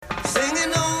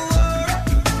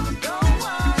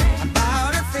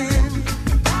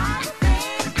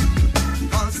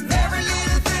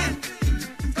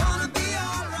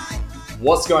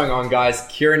What's going on, guys?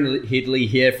 Kieran Headley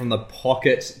here from the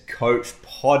Pocket Coach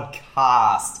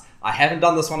Podcast. I haven't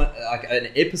done this one like an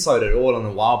episode at all in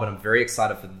a while, but I'm very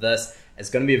excited for this. It's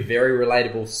going to be a very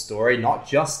relatable story, not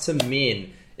just to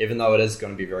men, even though it is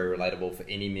going to be very relatable for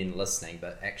any men listening,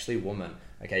 but actually women.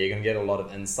 Okay, you're going to get a lot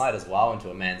of insight as well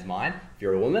into a man's mind if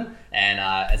you're a woman, and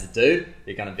as a dude,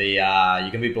 you're going to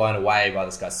be blown away by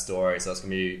this guy's story. So it's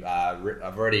going to be.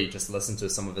 I've already just listened to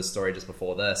some of his story just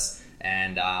before this,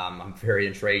 and I'm very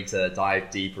intrigued to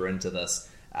dive deeper into this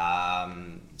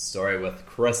story with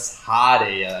Chris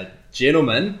Hardy, a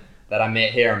gentleman that I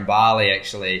met here in Bali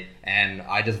actually, and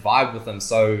I just vibed with him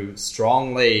so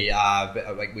strongly.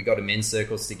 Like we go to men's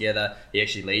circles together. He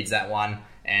actually leads that one.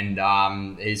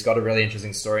 And he's got a really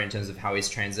interesting story in terms of how he's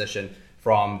transitioned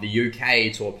from the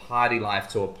UK to a party life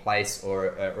to a place or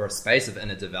a space of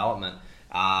inner development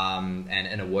and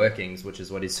inner workings, which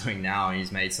is what he's doing now. And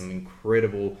he's made some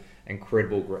incredible,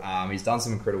 he's done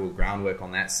some incredible groundwork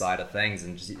on that side of things,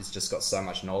 and he's just got so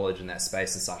much knowledge in that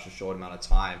space in such a short amount of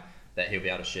time that he'll be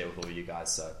able to share with all of you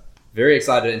guys. So very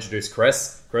excited to introduce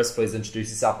Chris. Chris, please introduce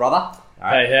yourself, brother.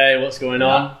 Right. Hey, what's going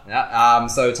on? Yeah.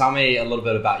 So tell me a little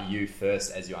bit about you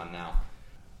first, as you are now.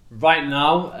 Right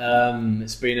now,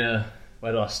 it's been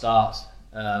where do I start?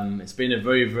 It's been a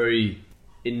very, very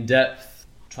in-depth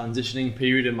transitioning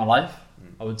period in my life,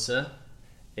 I would say.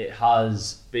 It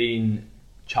has been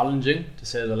challenging, to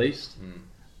say the least.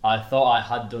 I thought I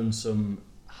had done some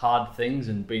hard things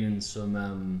and been in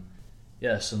some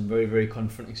very, very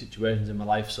confronting situations in my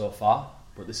life so far,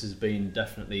 but this has been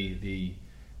definitely the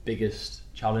biggest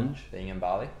challenge. Being in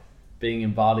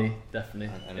Bali, definitely.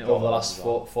 And over the last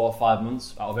 4 or 5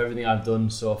 months, out of everything I've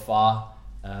done so far,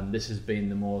 this has been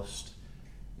the most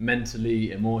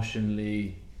mentally,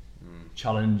 emotionally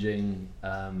challenging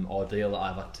ordeal that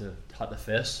I've had to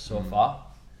face so far.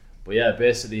 But yeah,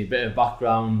 basically a bit of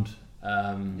background.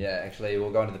 Actually,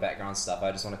 we'll go into the background stuff.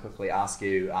 I just want to quickly ask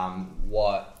you,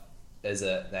 what is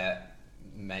it that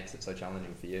makes it so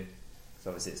challenging for you? So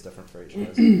obviously it's different for each of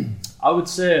us. I would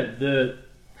say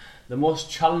the most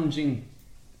challenging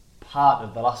part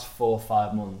of the last 4 or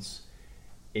 5 months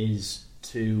is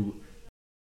to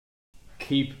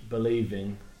keep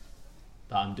believing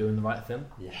that I'm doing the right thing.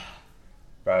 Yeah.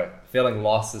 Bro, feeling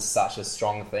lost is such a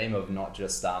strong theme of not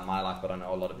just my life, but I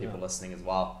know a lot of people listening as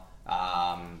well.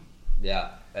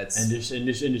 It's and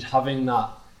just having that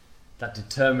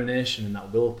determination and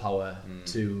that willpower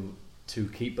to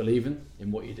keep believing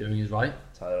in what you're doing is right.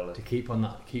 Totally. To keep on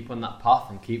that path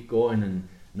and keep going, and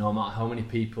no matter how many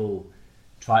people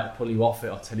try to pull you off it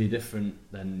or tell you different,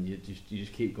 then you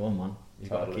just keep going, man. You've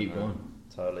got to keep going.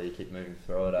 Totally, you keep moving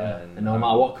through it. And no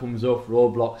matter what comes up,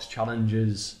 roadblocks,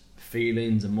 challenges,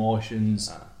 feelings,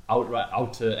 emotions,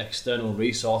 out to external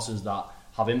resources that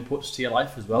have inputs to your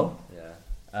life as well.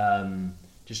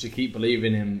 Just to keep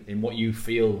believing in what you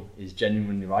feel is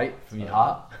genuinely right from your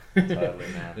heart. Totally,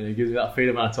 man. And it gives me that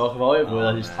feeling when I talk about it,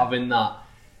 but just having that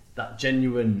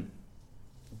genuine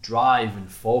drive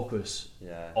and focus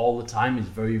all the time is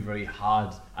very, very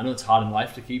hard. I know it's hard in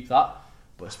life to keep that,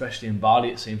 but especially in Bali,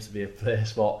 it seems to be a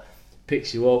place what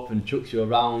picks you up and chucks you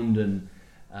around, and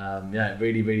it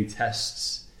really, really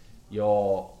tests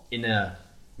your inner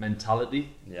mentality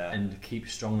and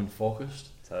keeps strong and focused.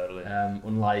 Totally.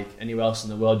 Unlike anywhere else in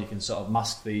the world, you can sort of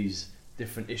mask these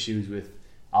different issues with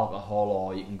alcohol,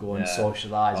 or you can go and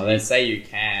socialise. Well, they say you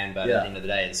can, but at the end of the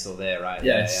day, it's still there, right?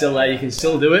 It's still there. You can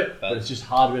still do it, but it's just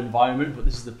harder environment. But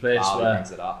this is the place where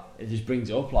brings it up. It just brings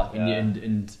it up, like,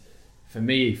 and for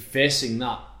me, facing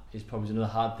that is probably another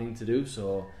hard thing to do.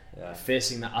 So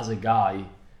facing that as a guy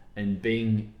and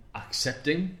being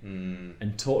accepting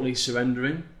and totally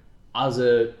surrendering. As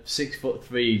a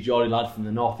 6'3" Geordie lad from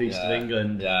the northeast of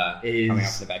England, is coming up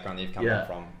from the background that you've come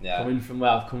from. Coming from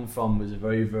where I've come from was a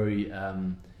very, very,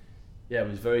 it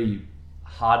was very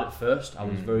hard at first. I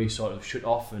was very sort of shut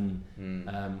off and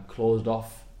closed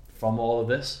off from all of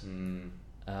this, and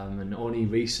only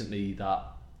recently that,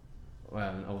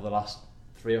 over the last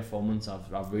 3 or 4 months,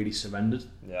 I've really surrendered,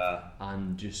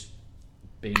 and just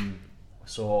been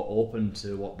so open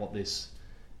to what this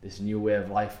new way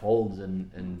of life holds, and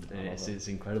it's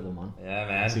incredible, man. Yeah,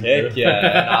 man. Heck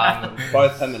yeah. And,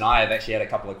 both him and I have actually had a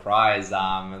couple of cries in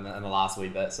the last wee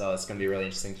bit, so it's going to be really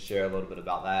interesting to share a little bit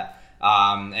about that.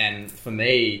 And for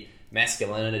me,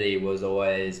 masculinity was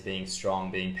always being strong,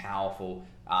 being powerful,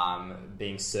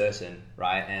 being certain,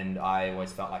 right? And I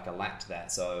always felt like I lacked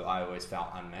that, so I always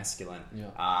felt unmasculine.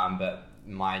 But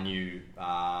my new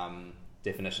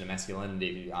definition of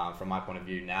masculinity, from my point of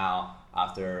view now,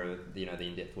 after the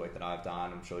in-depth work that I've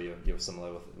done, I'm sure you're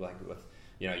similar with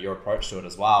your approach to it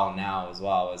as well now, as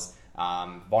well as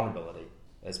vulnerability.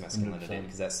 is masculinity, 100%.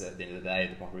 because that's at the end of the day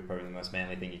probably the most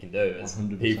manly thing you can do is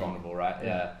 100%. be vulnerable, right?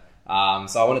 Yeah.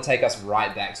 So I want to take us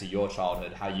right back to your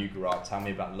childhood, how you grew up. Tell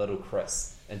me about little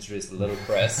Chris. Introduce little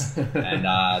Chris and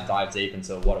dive deep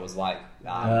into what it was like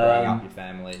growing up, your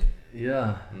family.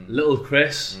 Yeah, little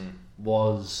Chris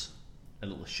was a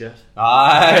little shit. He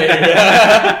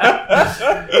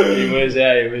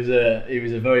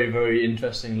was a very, very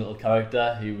interesting little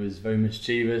character. He was very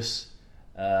mischievous.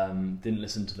 Didn't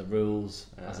listen to the rules,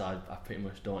 as I pretty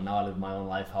much don't now. I live my own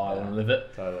life how I want to live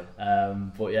it. Totally.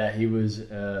 But yeah, he was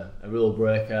a rule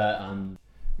breaker and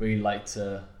really liked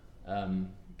to. My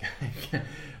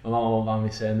mum won't mind me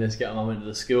saying this. Get my mum into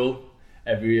the school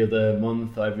every other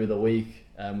month or every other week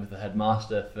with the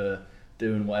headmaster for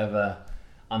doing whatever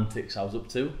antics I was up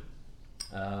to.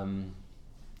 And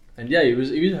yeah, he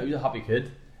was a happy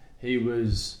kid. He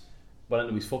was well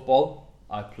into his football.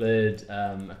 I played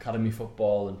academy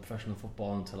football and professional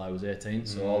football until I was 18.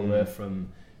 So all the way from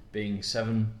being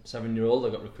 7-year-old, I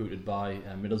got recruited by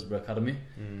Middlesbrough Academy.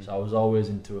 So I was always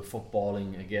into a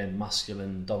footballing, again,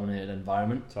 masculine dominated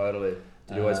environment. Totally.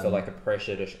 Did you always feel like a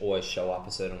pressure to always show up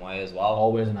a certain way as well?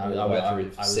 Always, and I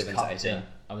was 7 to 18. Yeah.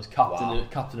 I was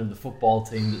captain of the football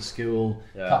team at school,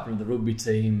 captain of the rugby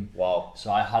team. Wow.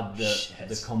 So I had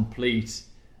the complete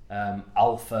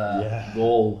alpha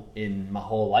role in my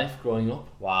whole life growing up.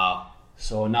 Wow.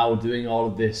 So now doing all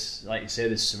of this, like you say,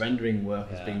 this surrendering work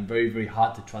has been very, very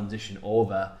hard to transition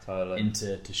over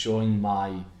into showing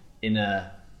my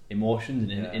inner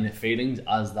emotions and inner feelings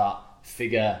as that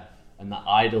figure and that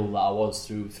idol that I was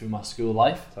through my school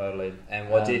life. Totally. And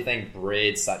what do you think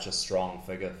bred such a strong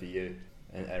figure for you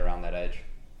at around that age?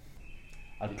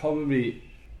 I'd probably,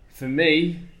 for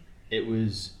me, it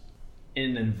was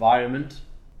in an environment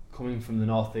coming from the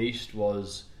northeast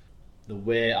was the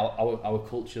way our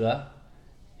culture there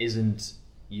isn't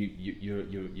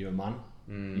you're a man.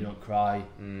 You don't cry.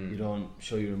 You don't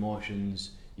show your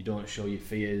emotions. You don't show your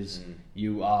fears.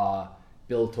 You are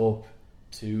built up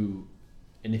to,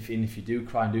 and if you do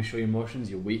cry and do show your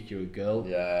emotions, you're weak. You're a girl.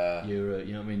 Yeah. You're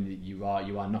you know what I mean. You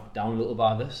are knocked down a little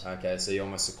by this. Okay, so you're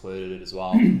almost secluded as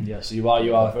well. Yeah. So you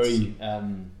are very.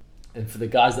 And for the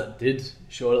guys that did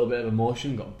show a little bit of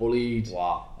emotion, got bullied.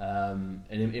 Wow. And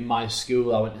in my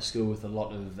school, I went to school with a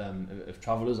lot of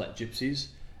travellers, like gypsies.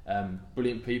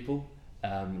 Brilliant people,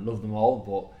 love them all,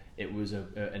 but it was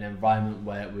an environment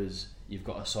where it was you've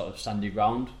got a sort of sandy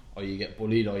ground, or you get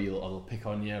bullied, or they'll pick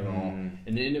on you,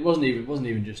 and it wasn't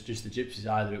even just the gypsies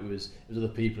either. It was other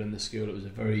people in the school. It was a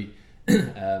very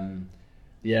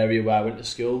the area where I went to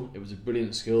school. It was a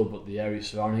brilliant school, but the area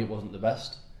surrounding it wasn't the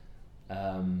best.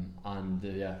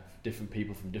 Different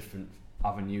people from different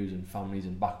avenues and families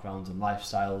and backgrounds and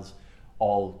lifestyles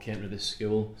all came to this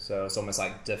school. So it's almost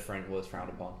like different was frowned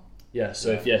upon. Yeah.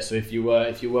 So if you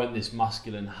weren't this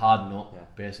masculine hard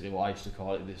nut, basically what I used to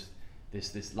call it,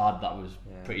 this lad that was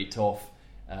pretty tough,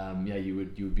 you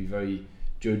would be very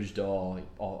judged or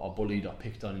bullied or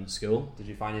picked on in school. Did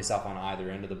you find yourself on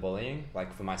either end of the bullying?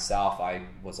 Like for myself, I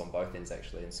was on both ends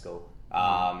actually in school.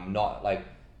 Not like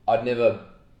I'd never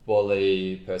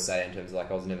bully per se in terms of like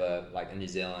I was never like in New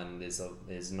Zealand.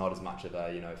 There's not as much of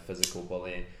a physical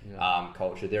bullying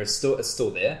culture. It's still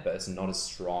there, but it's not as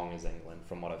strong as England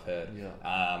from what I've heard.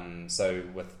 So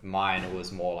with mine, it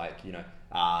was more like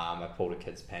I pulled a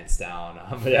kid's pants down,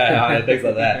 things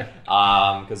like that.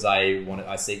 Because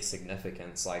I seek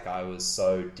significance. Like I was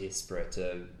so desperate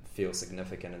to feel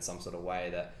significant in some sort of way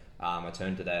that I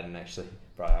turned to that and actually,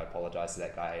 bro, I apologized to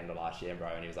that guy in the last year, bro,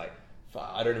 and he was like,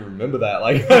 I don't even remember that.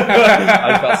 Like,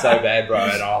 I felt so bad, bro,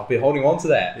 and I've been holding on to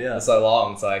that for so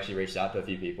long. So I actually reached out to a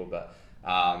few people, but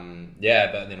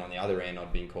but then on the other end,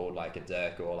 I'd been called like a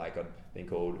dick, or like I'd been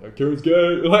called Kieran's gay,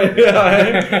 like,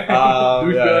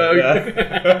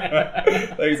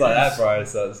 things like that, bro.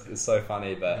 So it's so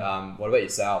funny. But what about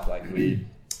yourself? Like,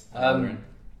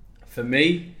 for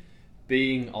me,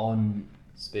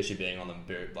 especially being on the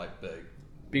big.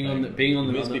 Being on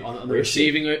the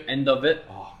receiving end of it,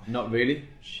 not really.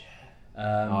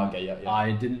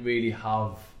 I didn't really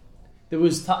have. There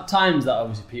was times that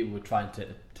obviously people would try and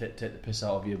take the piss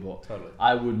out of you, but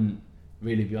I wouldn't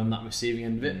really be on that receiving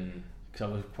end of it because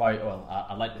I was quite well.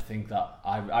 I like to think that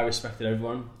I respected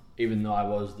everyone, even though I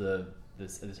was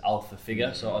this alpha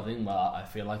figure sort of thing. Well, I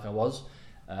feel like I was.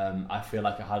 I feel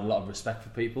like I had a lot of respect for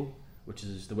people, which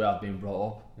is the way I've been brought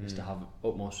up, is to have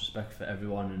utmost respect for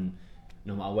everyone, and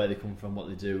no matter where they come from, what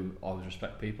they do, always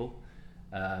respect people.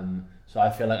 So I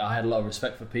feel like I had a lot of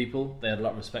respect for people. They had a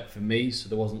lot of respect for me, so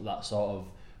there wasn't that sort of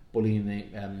bullying,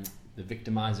 the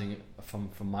victimising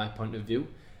from my point of view.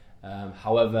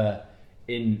 However,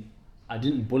 I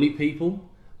didn't bully people,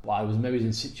 I was maybe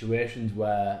in situations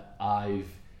where I've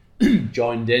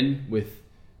joined in with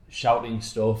shouting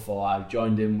stuff, or I've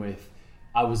joined in with,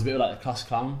 I was a bit like a class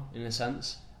clown in a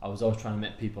sense. I was always trying to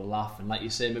make people laugh, and like you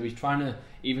say, maybe trying to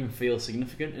even feel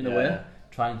significant in a way,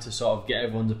 trying to sort of get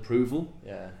everyone's approval.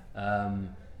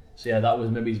 So yeah, that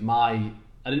was maybe I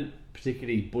didn't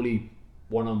particularly bully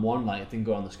one-on-one, like I didn't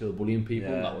go around the school bullying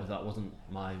people. That wasn't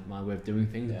my way of doing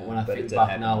things. But when I think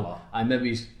back now, I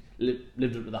maybe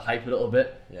lived up to the hype a little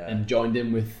bit and joined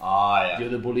in with the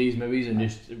other bullies maybe, and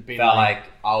just being felt like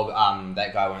I'll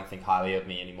that guy won't think highly of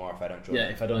me anymore if I don't join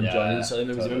in. If I don't join in. So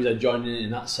maybe I joined in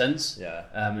that sense.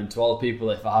 And to all the people,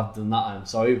 if I have done that, I'm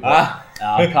sorry, but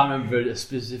I can't remember a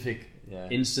specific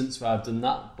instance where I've done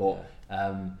that, but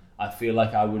I feel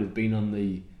like I would have been on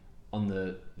the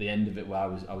end of it where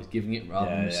I was giving it rather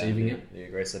than receiving it. The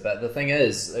aggressor. But the thing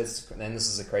is, and this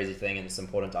is a crazy thing, and it's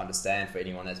important to understand for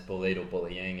anyone that's bullied or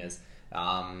bullying, is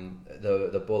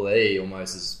the bully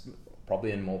almost is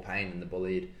probably in more pain than the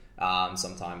bullied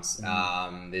sometimes.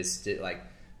 There's like,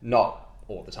 not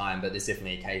all the time, but there's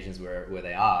definitely occasions where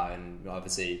they are, and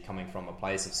obviously coming from a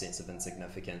place of sense of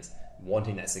insignificance,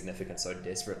 wanting that significance so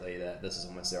desperately that this is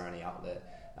almost their only outlet.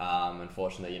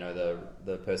 Unfortunately,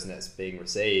 the person that's being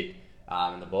received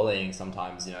and the bullying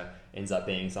sometimes, ends up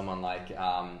being someone like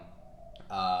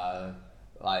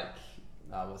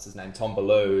what's his name, Tom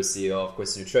Ballou, CEO of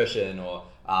Quest Nutrition, or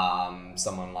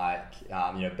someone like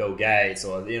Bill Gates,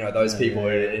 or those people who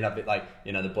end up like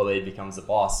the bully becomes the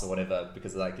boss or whatever,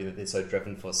 because like they're so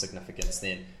driven for significance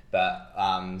then. But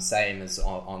same as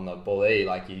on the bully,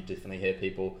 like you definitely hear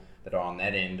people that are on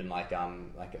that end, and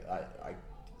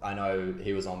I know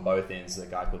he was on both ends. A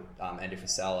guy called Andy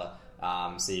Frisella,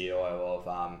 CEO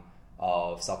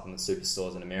of supplement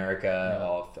superstores in America,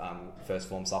 of First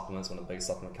Form Supplements, one of the biggest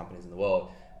supplement companies in the world.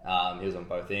 He was on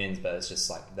both ends, but it's just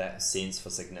like that sense for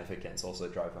significance also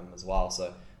drove him as well.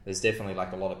 So there's definitely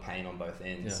like a lot of pain on both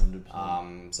ends.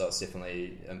 So it's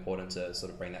definitely important to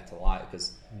sort of bring that to light,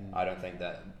 because I don't think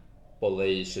that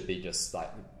bullies should be just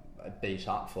like beat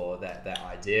up for that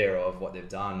idea of what they've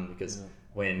done, because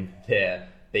when they're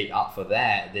beat up for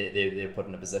that, they're put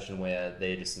in a position where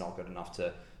they're just not good enough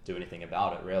to do anything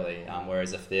about it, really.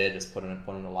 Whereas if they're just put in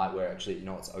a light where actually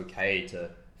it's okay to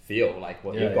feel like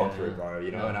what you've gone through, bro.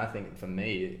 And I think for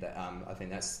me that I think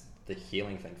that's the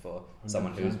healing thing for 100%.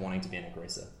 Someone who's wanting to be an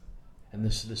aggressor. And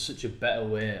there's such a better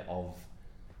way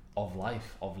of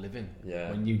life, of living.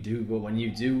 When you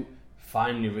do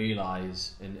finally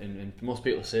realise, and most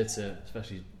people say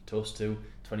especially to us too,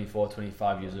 24,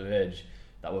 25 years of age,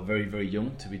 that we're very, very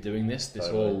young to be doing this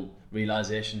whole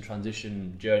realisation,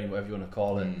 transition, journey, whatever you want to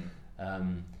call it.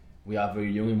 We are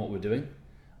very young in what we're doing,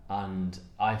 and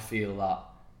I feel that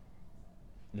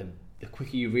the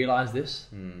quicker you realise this,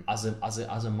 as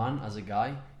a man, as a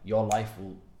guy, your life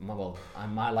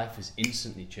my life has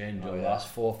instantly changed over the last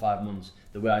 4 or 5 months.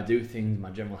 The way I do things, my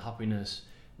general happiness,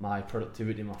 my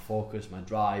productivity, my focus, my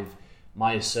drive,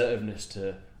 my assertiveness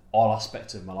to all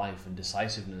aspects of my life, and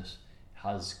decisiveness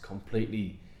has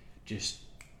completely just,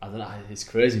 I don't know, it's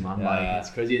crazy, man. It's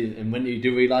crazy. And when you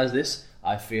do realise this,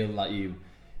 I feel like you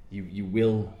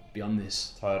will be on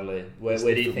this. Totally. Where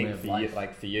do you think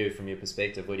for you, from your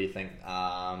perspective, where do you think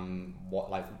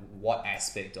what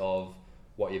aspect of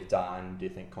what you've done do you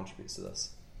think contributes to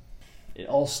this? It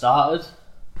all started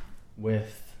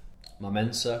with my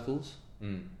men's circles.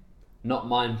 Not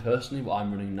mine personally, what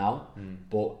I'm running now,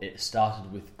 but it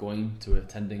started with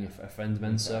attending a friend's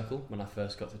men's circle when I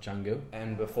first got to Canggu.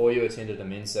 And before you attended a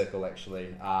men's circle,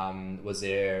 actually, was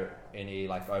there any,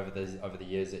 like, over the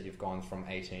years that you've gone from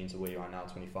 18 to where you are now,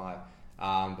 25,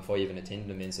 before you even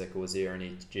attended a men's circle, was there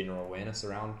any general awareness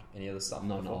around any of the stuff?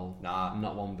 Not at all. Nah.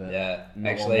 Not one bit. Yeah. Not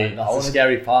actually, that's the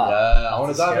scary part. Yeah, I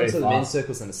want to dive into the men's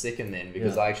circles in a second then,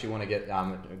 because I actually want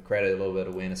to create a little bit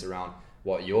of awareness around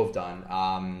what you've done,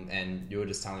 and you were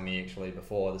just telling me actually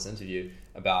before this interview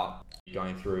about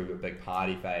going through a big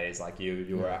party phase, like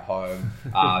you were at home.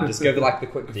 Just give like the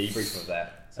quick debrief of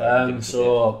that.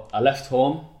 So I left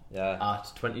home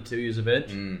at 22 years of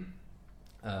age.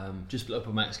 Just split up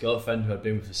with my ex-girlfriend who I'd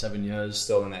been with for 7 years.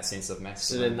 Still in that sense of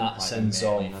masculine. Still in that sense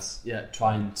of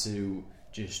trying to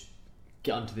just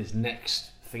get onto this next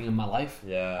thing in my life.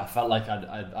 I felt like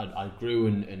I grew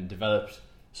and developed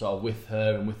sort of with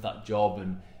her and with that job,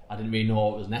 and I didn't really know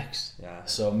what was next.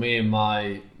 So me and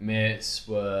my mates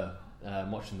were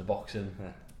watching the boxing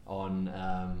on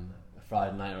a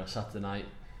Friday night or a Saturday night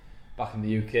back in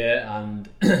the UK, and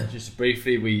just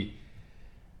briefly we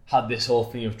had this whole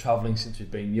thing of travelling since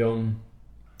we'd been young,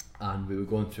 and we were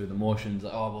going through the motions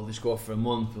like, oh, we'll just go for a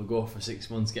month, we'll go for 6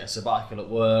 months, get a sabbatical at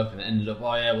work, and it ended up,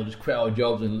 oh yeah, we'll just quit our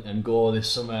jobs and go this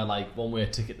summer, like one-way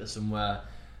ticket to somewhere,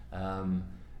 and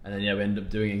then yeah, we ended up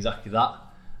doing exactly that.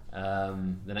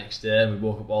 The next day we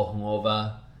woke up all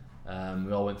hungover,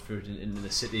 we all went through into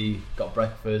the city, got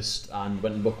breakfast, and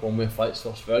went and booked one-way flights to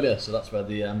Australia. So that's where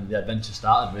the adventure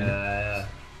started, really.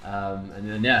 And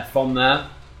then yeah, from there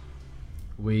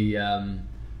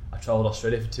I travelled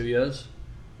Australia for 2 years,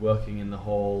 working in the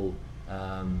whole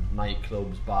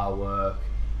nightclubs, bar work,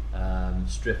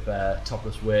 stripper,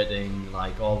 topless waiting,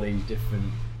 like all these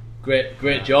different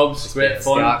great jobs, great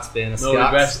fun. No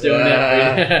regrets doing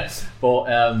it. But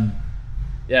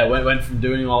yeah, went from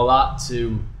doing all that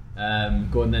to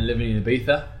going then living in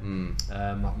Ibiza.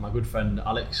 My good friend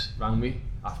Alex rang me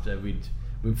after we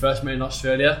first met in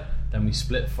Australia. Then we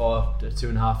split for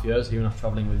 2.5 years. He went off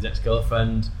travelling with his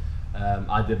ex-girlfriend.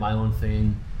 I did my own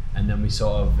thing, and then we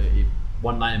sort of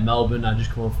one night in Melbourne. I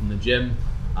just come home from the gym,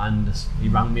 and he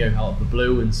rang me out of the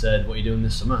blue and said, "What are you doing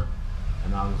this summer?"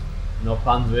 And I was, no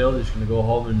plans really. Just going to go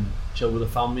home and chill with the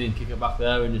family and kick it back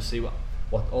there and just see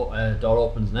what door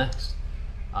opens next.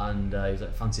 And he's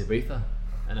like, "Fancy Ibiza?"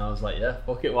 And I was like, yeah,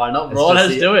 fuck it, why not, bro?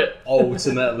 Let's do it.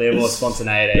 Ultimate level of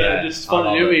spontaneity. Yeah, just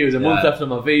spontaneity. It was a month after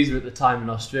my visa at the time in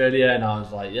Australia, and I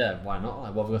was like, yeah, why not?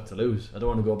 Like, what have I got to lose? I don't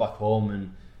want to go back home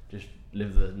and just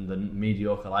live the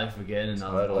mediocre life again, and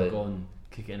I'll go and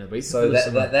kick it in Ibiza. So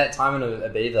that time in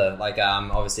Ibiza, like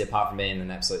obviously apart from being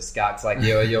an absolute scucks, like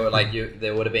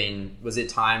there would have been, was it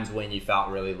times when you felt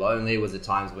really lonely? Was it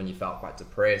times when you felt quite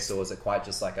depressed, or was it quite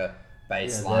just like a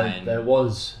baseline?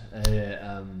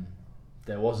 Yeah,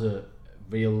 there was a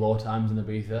real low times in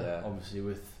Ibiza. Obviously,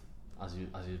 with as you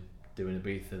do in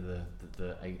Ibiza,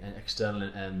 the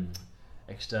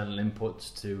external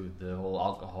inputs to the whole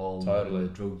alcohol, and the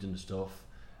drugs and stuff.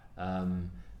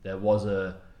 There was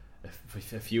a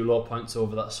few low points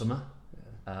over that summer.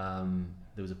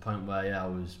 There was a point where I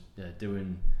was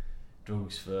doing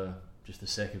drugs for just the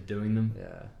sake of doing them.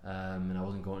 And I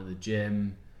wasn't going to the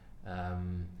gym.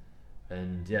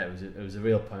 And yeah, it was a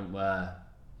real point where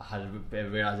I had a bit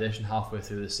of realisation halfway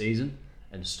through the season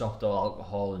and stopped all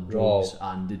alcohol and drugs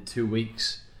and did 2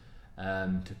 weeks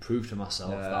to prove to myself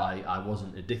that I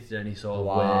wasn't addicted in any sort of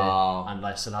way, and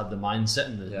I still had the mindset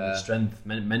and the strength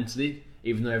mentally,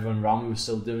 even though everyone around me was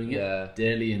still doing it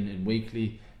daily and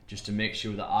weekly, just to make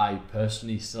sure that I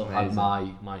personally still had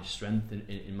my strength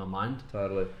in my mind.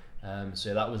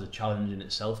 So that was a challenge in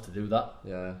itself to do that.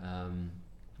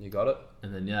 You got it.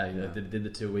 And then I did the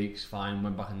 2 weeks, fine,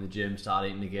 went back in the gym, started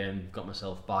eating again, got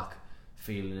myself back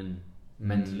feeling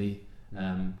mentally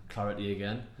clarity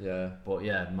again. But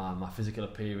my physical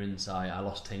appearance, I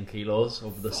lost 10 kilos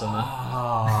over the summer.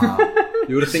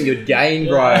 You would have think you'd gain,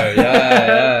 bro.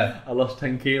 I lost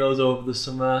 10 kilos over the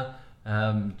summer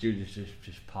due to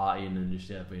just partying and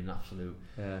just being an absolute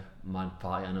mad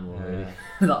party animal, really.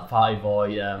 That party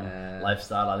boy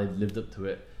lifestyle, I lived up to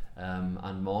it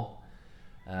and more.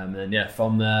 And then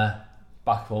from there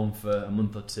back home for a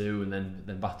month or two, and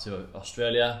then back to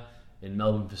Australia, in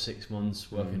Melbourne for 6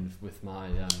 months, working with my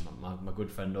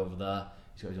good friend over there.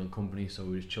 He's got his own company, so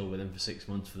we just chilled with him for 6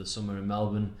 months for the summer in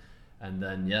Melbourne, and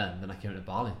then I came to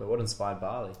Bali. But what inspired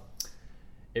Bali?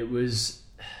 It was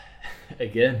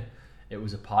it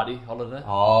was a party holiday.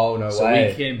 Oh, no way! So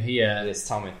we came here. Yes,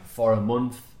 tell me. For a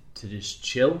month to just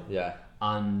chill.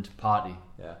 And party.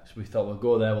 So we thought we'll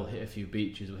go there, we'll hit a few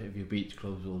beaches, we'll hit a few beach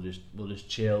clubs, we'll just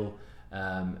chill,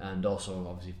 and also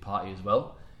obviously party as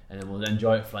well, and then we'll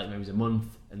enjoy it for like maybe a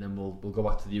month, and then we'll go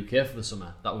back to the UK for the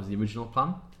summer. That was the original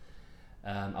plan.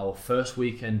 Our first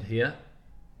weekend here,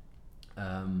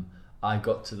 I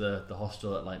got to the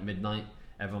hostel at like midnight.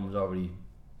 Everyone was already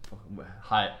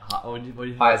high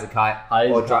as a kite.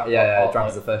 Drunk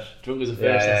as a fish. Drunk as a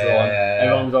fish. That's the one.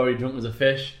 Everyone was already drunk as a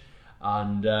fish,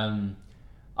 and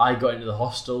I got into the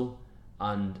hostel,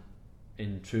 and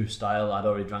in true style, I'd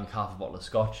already drank half a bottle of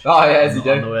scotch. As you do.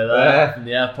 On the way there from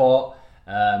the airport,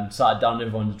 started down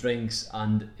everyone's drinks,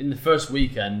 and in the first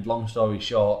weekend, long story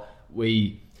short,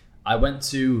 I went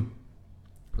to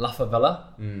La Favela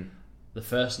the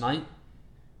first night,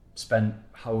 spent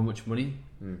how much money,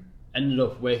 ended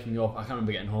up waking up, I can't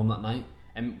remember getting home that night,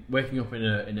 and waking up in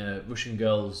a Russian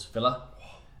girl's villa,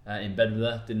 in bed with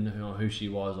her, didn't know who she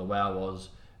was or where I was.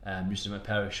 Just in my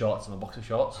pair of shorts and my boxer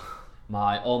shorts.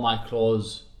 All my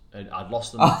clothes, I'd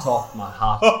lost them. My top, my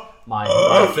hat, my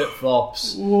flip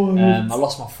flops. I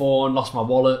lost my phone, lost my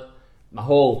wallet.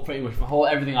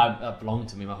 Everything I belonged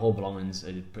to me, my whole belongings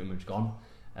had pretty much gone.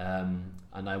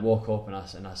 And I woke up and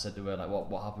I said to her like,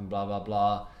 what happened? Blah blah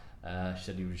blah. She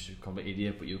said, you were just a complete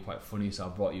idiot, but you were quite funny, so I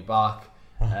brought you back.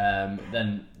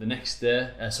 Then the next day,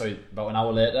 about an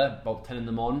hour later, about 10 in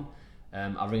the morning,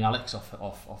 I ring Alex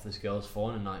off this girl's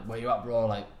phone and like, where you at, bro?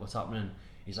 Like, what's happening?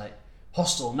 He's like,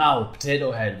 hostel now,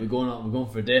 Potato Head. We're going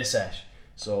for a day sesh.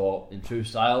 So in true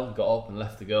style, got up and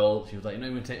left the girl. She was like, you know,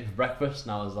 you're going to take me for breakfast?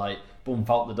 And I was like, boom,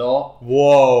 out the door.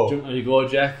 Whoa. Jumped on your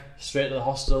Gojek, straight to the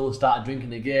hostel, started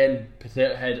drinking again,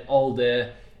 Potato Head all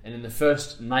day. And in the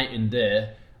first night and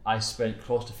day, I spent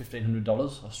close to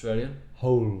 $1,500 Australian.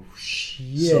 Oh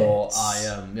shit. So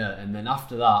and then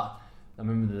after that, I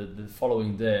remember the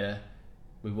following day,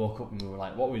 we woke up and we were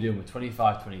like, what are we doing? We're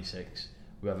 25, 26.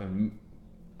 We're having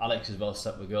Alex as well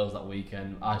slept with girls that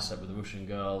weekend. I slept with a Russian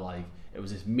girl. Like, it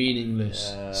was this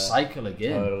meaningless cycle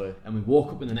again. Totally. And we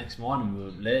woke up in the next morning, we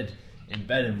were laid in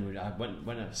bed, and I went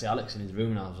to see Alex in his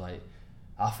room, and I was like,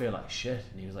 I feel like shit.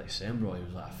 And he was like, same bro. He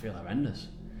was like, I feel horrendous.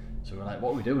 So we're like,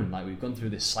 what are we doing? Like, we've gone through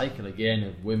this cycle again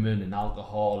of women and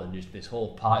alcohol and just this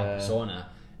whole party persona,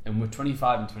 and we're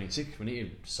 25 and 26. We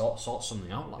need to sort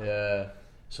something out. Like. Yeah.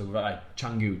 So we're at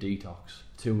Canggu detox,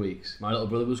 2 weeks. My little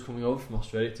brother was coming over from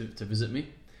Australia to visit me,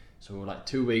 so we were like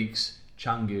 2 weeks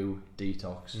Canggu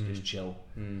detox, just chill.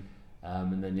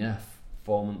 And then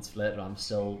 4 months later, I'm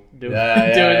still doing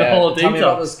the whole detox. Tell me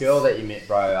about this girl that you met,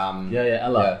 bro. Ella. Yeah.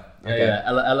 Okay.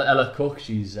 Ella Cook.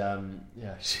 She's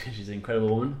she's an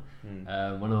incredible woman.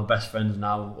 One of my best friends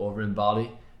now over in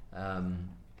Bali,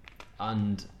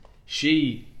 and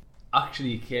she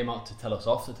actually came out to tell us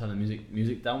off, to turn the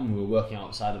music down. We were working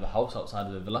outside of a house, outside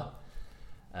of the villa,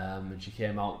 and she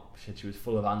came out. She was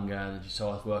full of anger, and she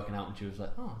saw us working out, and she was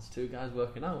like, "Oh, it's two guys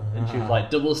working out," and she was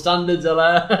like, "Double standards,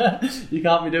 Ella. You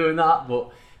can't be doing that."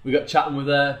 But we got chatting with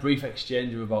her, brief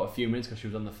exchange of about a few minutes because she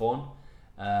was on the phone.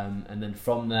 And then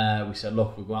from there we said,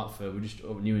 look, we're just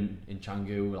new in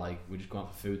Canggu, like, we're just going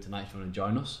out for food tonight. If you want to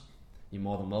join us, you're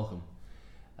more than welcome.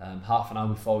 Half an hour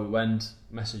before we went,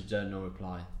 messaged her, no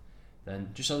reply.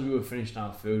 Then just as we were finishing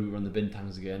our food, we were on the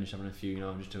bintangs again, just having a few,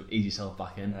 just to ease yourself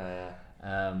back in.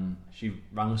 She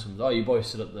rang us and was, oh, you boys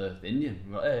stood up the Indian.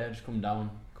 We were like, hey, just come down,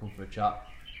 come for a chat.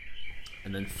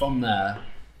 And then from there,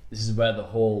 this is where the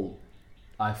whole,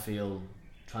 I feel,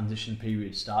 transition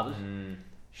period started.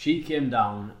 She came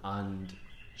down and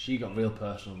she got real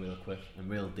personal real quick and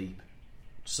real deep.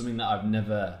 Something that I've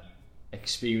never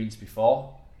experienced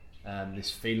before.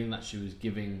 This feeling that she was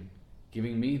giving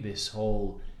me, this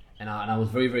whole, and I was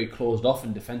very, very closed off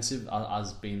and defensive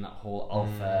as being that whole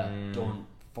alpha, don't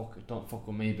fuck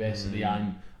with me. Basically,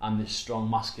 I'm this strong,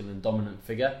 masculine, dominant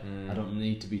figure. I don't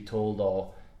need to be told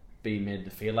or be made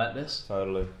to feel like this.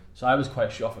 Totally. So I was quite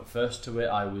shut off at first to it.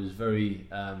 I was very.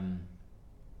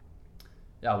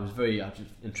 I just,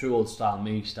 in true old style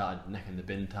me, started necking the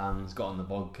bintans, got on the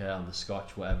vodka, on the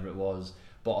scotch, whatever it was,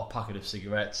 bought a packet of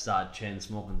cigarettes, started chain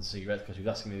smoking the cigarettes because he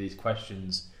was asking me these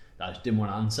questions that I just didn't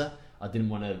want to answer. I didn't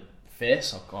want to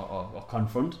face or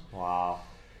confront. Wow.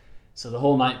 So the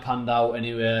whole night panned out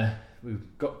anyway. We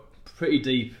got pretty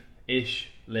deep-ish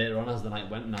later on as the night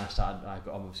went, and I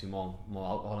got obviously more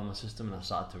alcohol in my system, and I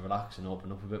started to relax and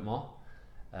open up a bit more.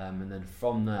 And then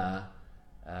from there,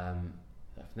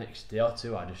 the next day or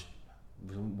two, I just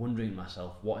was wondering to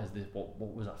myself, what is this?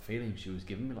 What was that feeling she was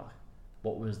giving me? Like,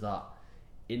 what was that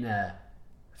inner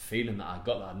feeling that I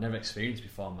got that I'd never experienced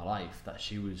before in my life that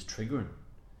she was triggering?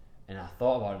 And I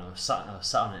thought about it, and I was sat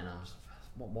on it, and I was,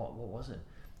 what was it?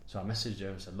 So I messaged her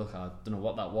and said, look, I don't know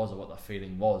what that was or what that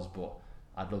feeling was, but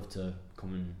I'd love to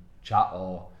come and chat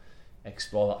or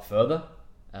explore that further.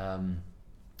 And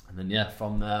then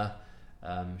from there,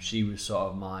 she was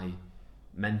sort of my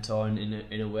mentor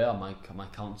in a way, or my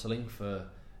counselling for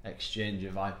exchange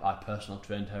of, I personal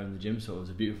trained her in the gym, so it was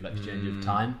a beautiful exchange of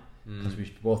time, because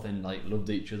we both then loved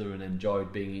each other and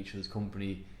enjoyed being in each other's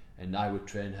company, and I would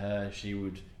train her, she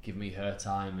would give me her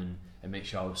time and make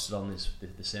sure I was still on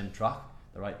the same track,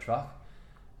 the right track.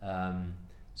 And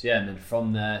then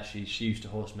from there she used to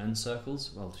host men's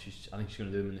circles. Well, I think she's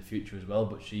going to do them in the future as well,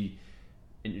 but she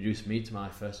introduced me to my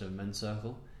first ever men's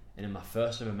circle, and in my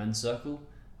first ever men's circle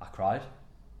I cried.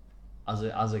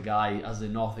 As a guy, as a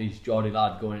northeast Geordie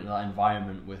lad going into that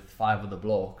environment with 5 other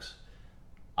blokes,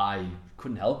 I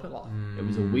couldn't help it. It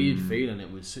was a weird feeling.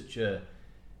 It was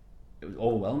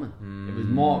overwhelming. It was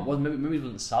more, maybe it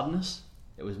wasn't sadness.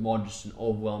 It was more just an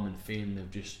overwhelming feeling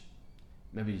of just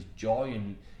maybe joy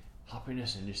and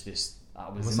happiness and just this.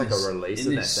 Almost like a release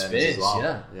in that sense as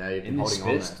well. Yeah, you've been holding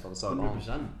on that for so long.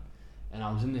 100%. And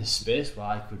I was in this space where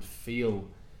I could feel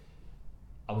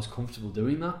I was comfortable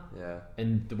doing that. Yeah.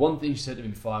 And the one thing she said to me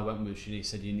before I went was, she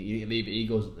said, you leave your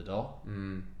egos at the door.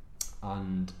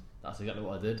 And that's exactly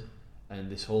what I did.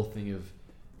 And this whole thing of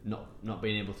not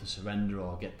being able to surrender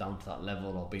or get down to that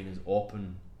level or being as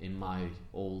open in my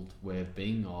old way of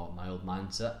being or my old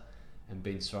mindset, and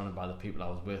being surrounded by the people I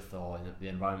was with or in the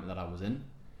environment that I was in.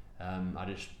 I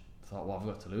just thought, what have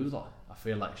I got to lose? Like, I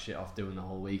feel like shit off doing the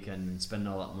whole weekend and spending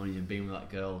all that money and being with that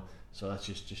girl, so let's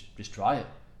just try it.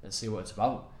 Let's see what it's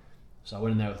about. So I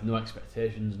went in there with no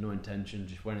expectations, no intention,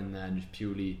 just went in there and just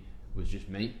purely was just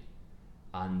me.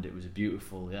 And it was a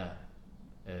beautiful,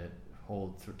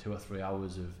 whole 2 or 3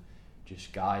 hours of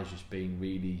just guys just being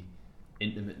really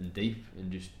intimate and deep,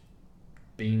 and just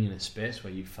being in a space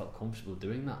where you felt comfortable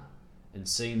doing that, and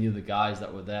seeing the other guys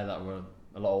that were there that were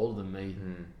a lot older than me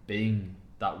being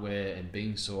that way and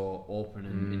being so open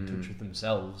and in touch with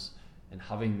themselves and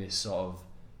having this sort of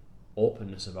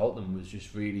openness about them was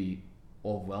just really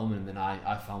overwhelming. And then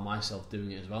I found myself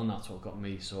doing it as well, and that's what got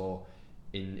me so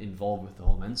involved with the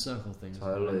whole men's circle thing.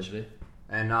 Totally.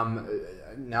 And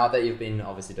now that you've been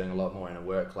obviously doing a lot more inner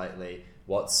work lately,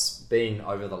 what's been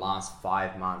over the last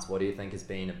 5 months, what do you think has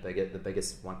been the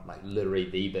biggest one, like literally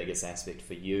the biggest aspect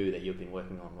for you that you've been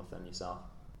working on within yourself?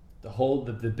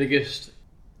 The biggest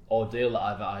ordeal that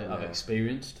I've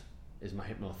experienced is my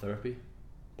hypnotherapy,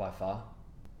 by far.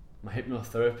 My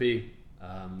hypnotherapy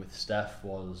with Steph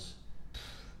was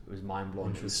mind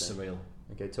blowing. It was surreal.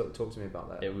 Okay, talk to me about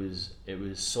that. It was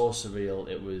so surreal.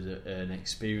 It was an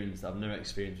experience that I've never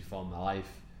experienced before in my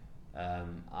life,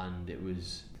 and it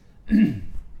was.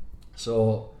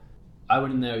 So I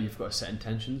went in there. You've got to set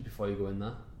intentions before you go in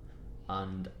there,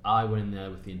 and I went in there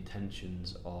with the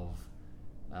intentions of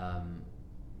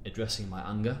addressing my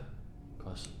anger,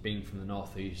 because being from the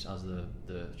northeast, as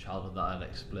the childhood that I'd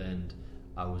explained,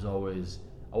 I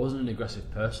wasn't an aggressive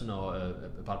person or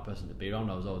a bad person to be around.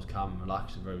 I was always calm and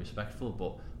relaxed and very respectful,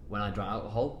 but when I drank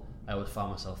alcohol, I always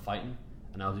found myself fighting,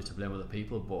 and I was used to blame other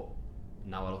people, but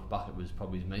now I look back, it was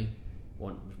probably me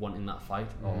wanting that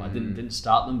fight. Or I didn't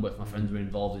start them, but if my friends were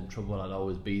involved in trouble, I'd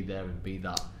always be there and be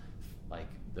that, like,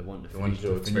 they wanted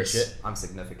to finish it. I'm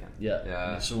significant. Yeah.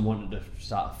 And if someone wanted to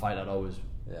start a fight, I'd always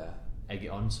egg it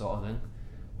on, sort of thing.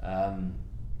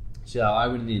 So I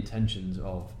went in the intentions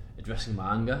of addressing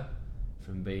my anger,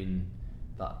 from being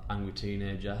that angry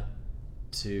teenager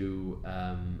to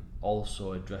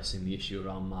also addressing the issue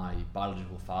around my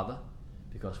biological father,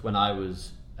 because when I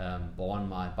was born,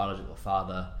 my biological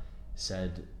father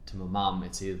said to my mum,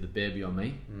 it's either the baby or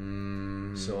me.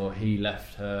 So he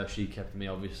left her, she kept me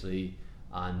obviously,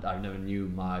 and I never knew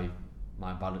my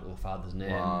biological father's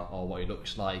name or what he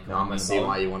looks like. Now I'm going to see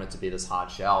why you wanted to be this hard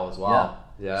shell as well.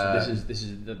 Yeah. So this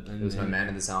is there was no man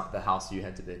in the house you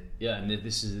had to be. Yeah, and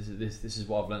this is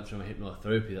what I've learned from my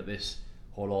hypnotherapy, that this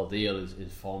whole ordeal is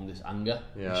formed this anger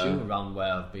issue around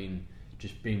where I've been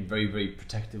very, very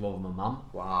protective over my mum.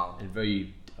 Wow. And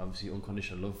very obviously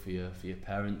unconditional love for your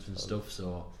parents and stuff.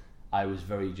 So I was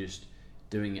very just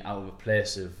doing it out of a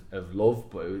place of love,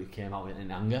 but it came out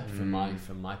in anger from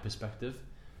my perspective,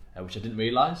 which I didn't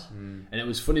realise. And it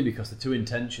was funny because the two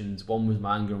intentions, one was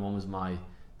my anger and one was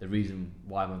the reason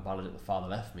why my biological father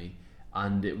left me,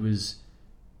 and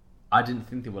I didn't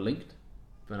think they were linked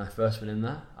when I first went in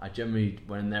there. I generally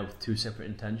went in there with two separate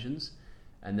intentions,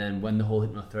 and then when the whole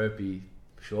hypnotherapy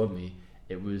showed me,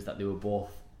 it was that they were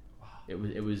both. It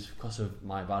was because of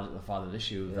my biological father's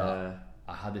issue that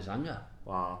I had this anger.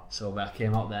 Wow. So when I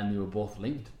came out there, and they were both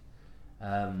linked.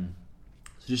 So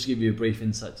just to give you a brief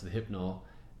insight to the hypno,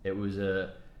 it was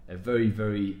a very,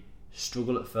 very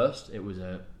struggle at first. It was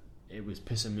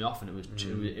pissing me off, and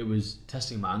it was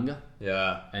testing my anger.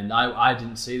 Yeah. And I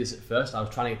didn't see this at first. I was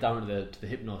trying to get down to the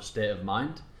hypno state of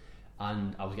mind,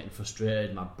 and I was getting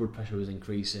frustrated. My blood pressure was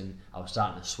increasing. I was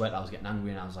starting to sweat. I was getting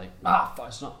angry, and I was like,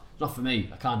 it's not for me.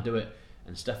 I can't do it.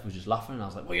 And Steph was just laughing, and I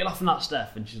was like, what are you laughing at,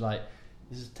 Steph? And she's like,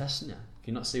 this is testing you.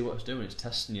 Can you not see what it's doing? It's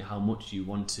testing you how much you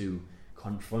want to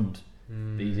confront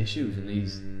these issues and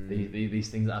these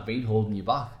things that have been holding you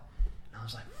back. And I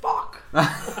was like, fuck.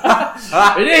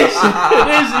 It is.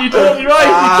 You're totally right.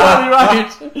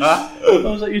 I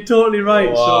was like, you're totally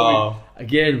right. Wow. So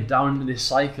again, down into this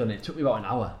cycle, and it took me about an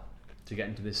hour to get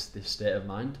into this state of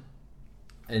mind.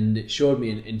 And it showed me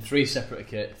in three separate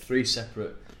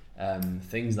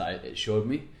things that it showed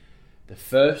me. The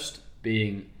first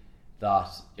being that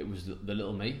it was the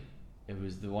little me. It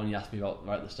was the one you asked me about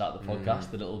right at the start of the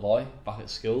podcast, the little boy back at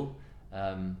school.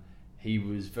 He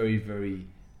was very, very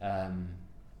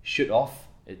shut off.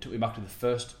 It took me back to the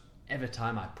first ever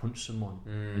time I punched someone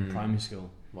in primary school.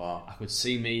 Wow. I could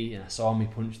see me, and I saw me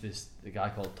punch the guy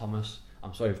called Thomas.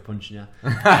 I'm sorry for punching you.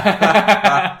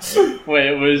 But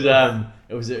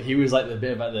he was like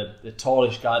the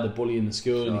tallish guy, the bully in the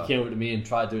school, and he came up to me and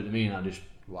tried to do it to me, and I just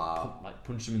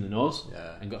punched him in the nose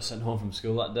and got sent home from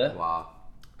school that day. Wow.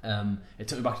 It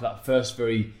took me back to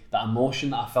that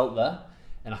emotion that I felt there,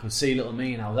 and I could see little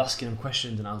me, and I was asking him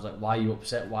questions, and I was like, why are you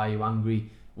upset, why are you angry?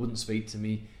 Wouldn't speak to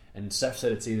me. And Steph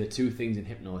said it's either two things in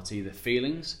hypno, it's either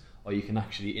feelings or you can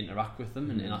actually interact with them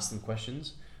and ask them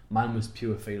questions. Mine was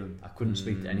pure feeling. I couldn't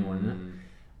speak to anyone in it,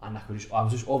 and I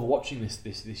was just overwatching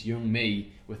this young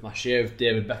me with my shaved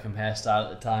David Beckham hairstyle at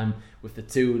the time, with the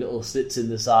two little slits in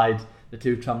the side, the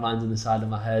two tram lines in the side of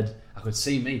my head. I could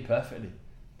see me perfectly,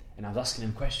 and I was asking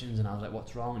him questions, and I was like,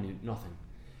 what's wrong? And nothing.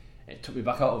 It took me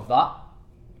back out of that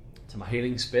to my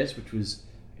healing space, which was,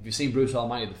 if you've seen Bruce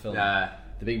Almighty, the film,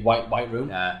 the big white room,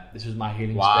 this was my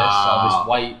healing space. So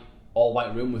I had this all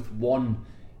white room with one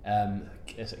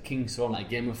King's Throne, like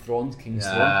Game of Thrones King's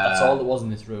Throne. That's all there was in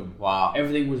this room.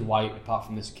 Everything was white apart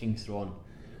from this King's Throne,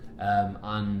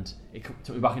 and it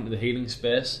took me back into the healing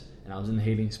space, and I was in the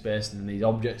healing space, and then these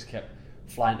objects kept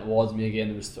flying towards me again.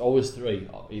 There was always three,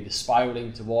 either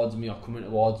spiraling towards me or coming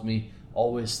towards me,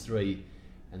 always three.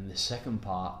 And the second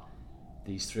part,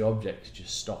 these three objects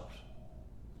just stopped,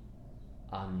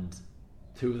 and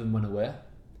two of them went away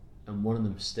and one of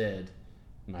them stayed.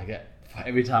 And I get,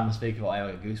 every time I speak about it,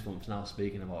 I get goosebumps now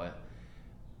speaking about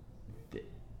it.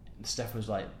 Steph was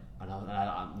like,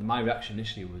 my reaction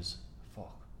initially was,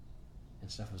 fuck. And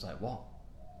Steph was like,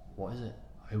 what is it,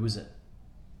 who is it?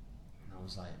 And I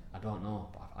was like, I don't know,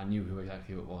 but I knew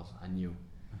exactly who it was. I knew,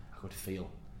 I could feel.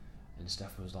 And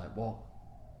Steph was like, what?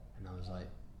 And I was like,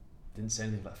 didn't say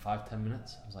anything for like 5-10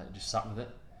 minutes. I was like, just sat with it,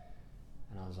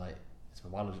 and I was like, it's my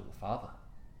biological father.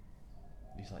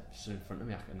 He's like stood in front of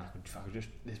me, and I could just,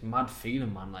 this mad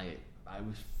feeling, man, like it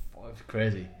was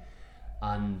crazy.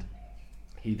 And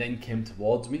he then came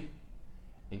towards me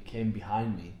and came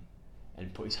behind me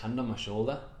and put his hand on my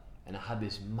shoulder, and I had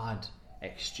this mad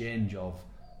exchange of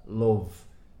love,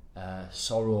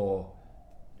 sorrow.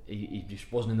 He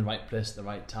just wasn't in the right place at the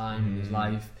right time in his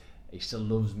life. He still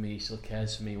loves me, he still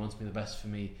cares for me, he wants me the best for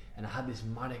me. And I had this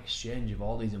mad exchange of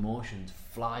all these emotions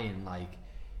flying like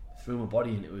through my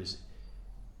body, and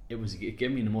it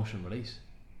gave me an emotional release.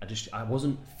 I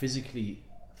wasn't physically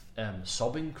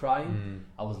sobbing, crying.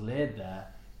 I was laid there,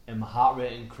 and my heart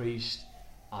rate increased,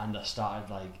 and I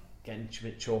started like getting a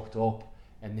bit choked up,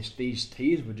 and these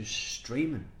tears were just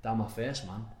streaming down my face,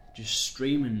 man, just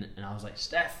streaming. And I was like,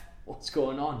 Steph, what's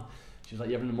going on? She was like,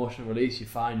 you have an emotional release, you're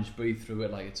fine, just breathe through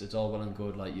it, like it's all well and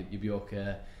good, like you'll be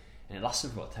okay. And it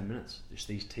lasted for about 10 minutes. Just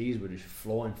these tears were just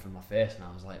flowing from my face, and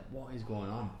I was like, what is going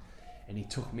on? And he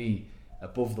took me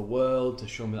above the world to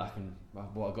show me that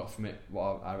what I got from it,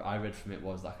 what I read from it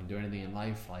was that I can do anything in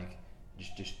life, like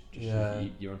just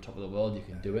you're on top of the world, you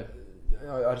can do it.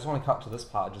 I just want to cut to this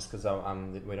part just because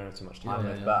we don't have too much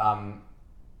time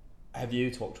but have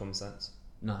you talked to him since?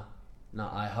 No,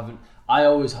 I haven't. I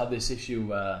always had this issue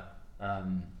where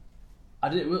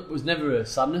it was never a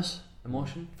sadness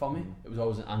emotion for me. It was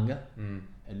always an anger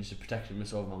and just a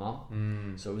protectiveness over my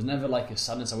mum. So it was never like a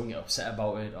sadness. I wouldn't get upset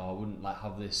about it, or I wouldn't like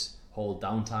have this whole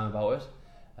downtime about it.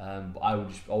 But I would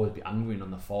just always be angry and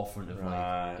on the forefront of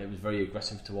like, it was very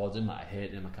aggressive towards him. Like I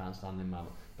hate him, I can't stand him,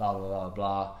 blah blah blah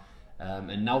blah.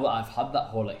 And now that I've had that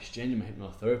whole exchange in my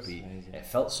hypnotherapy, it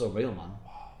felt so real, man.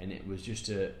 And it was just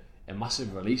a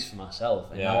massive release for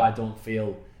myself. And now I don't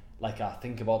feel like I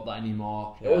think about that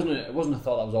anymore. It wasn't a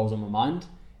thought that was always on my mind.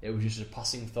 It was just a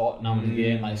passing thought now and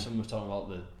again. Like someone was talking about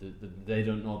the they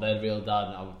don't know their real dad,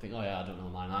 and I would think, oh yeah, I don't know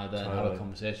mine either. And have a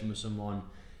conversation with someone,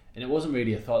 and it wasn't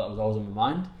really a thought that was always on my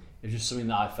mind. It was just something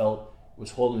that I felt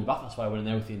was holding me back. That's why I went in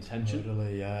there with the intention.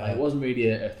 Like, it wasn't really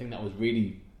a thing that was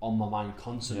really on my mind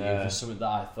constantly. It was just something that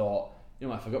I thought, if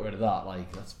I got rid of that,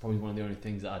 like that's probably one of the only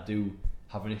things that I do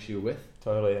have an issue with.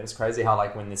 Totally. It's crazy how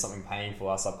like when there's something painful,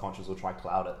 our subconscious will try to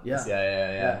cloud it.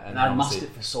 Yeah. And I masked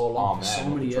it for so long, for so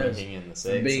many years.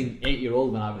 From being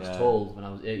 8-year-old when I was told, when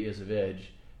I was 8 years of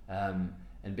age,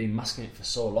 and being masking it for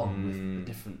so long with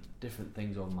different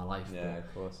things over my life. Yeah,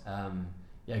 of course.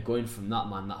 Going from that,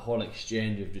 man, that whole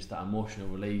exchange of just that emotional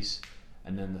release,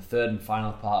 and then the third and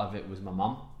final part of it was my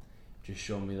mum, just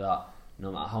showing me that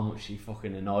no matter how much she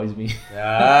fucking annoys me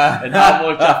and how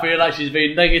much I feel like she's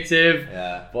being negative,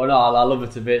 but no, I love her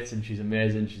to bits, and she's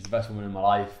amazing, she's the best woman in my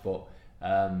life, but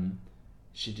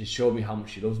she just showed me how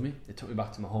much she loves me. It took me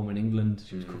back to my home in England.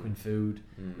 She was cooking food,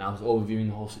 and I was overviewing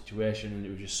the whole situation, and it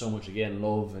was just so much, again,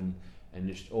 love and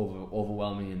just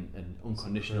overwhelming and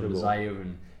unconditional desire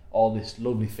and all this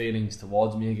lovely feelings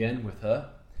towards me again with her.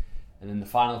 And then the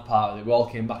final part of it, we all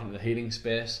came back into the healing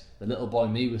space. The little boy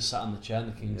me was sat on the chair in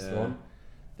the King's Throne.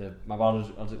 My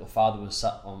biological father was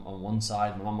sat on one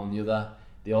side, my mum on the other.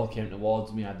 They all came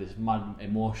towards me. I had this mad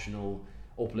emotional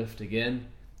uplift again,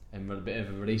 and a bit of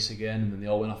a release again. And then they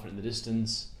all went off into the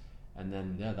distance. And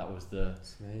then that was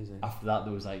It's amazing. After that,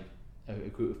 there was like a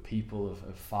group of people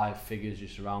of 5 figures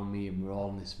just around me, and we're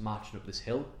all marching up this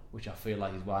hill, which I feel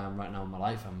like is where I am right now in my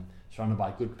life. I'm surrounded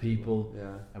by good people,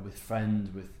 and with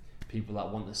friends, with people that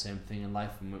want the same thing in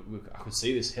life, and I could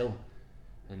see this hill,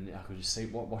 and I could just see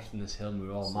watching this hill, and we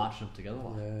were all marching up together.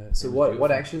 So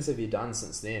what actions have you done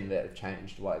since then that have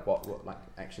changed? Like what like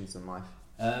actions in life?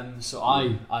 So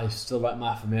I still write my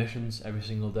affirmations every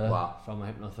single day from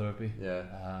my hypnotherapy.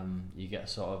 You get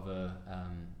sort of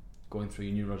going through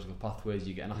your neurological pathways,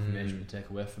 you get an affirmation to take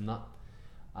away from that,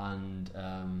 and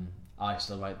I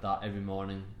still write that every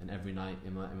morning and every night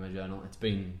in my journal. It's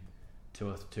been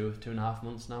two and a half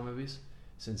months now, maybe,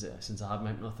 since I had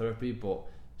my hypnotherapy. But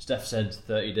Steph said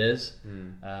 30 days,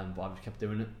 but I've just kept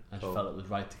doing it. I just felt it was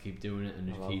right to keep doing it and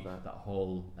just keep that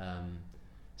whole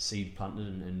seed planted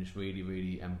and just really,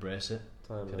 really embrace it.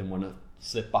 I didn't want to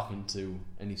slip back into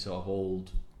any sort of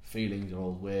old feelings or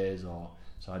old ways,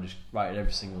 so I just write it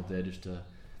every single day just to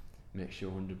make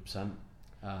sure 100%.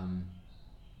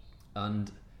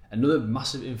 And another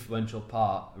massive influential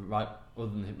part, right, other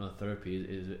than hypnotherapy,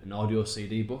 is an audio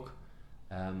CD book.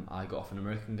 I got off an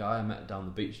American guy I met down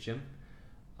the beach gym,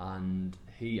 and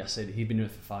I said he'd been doing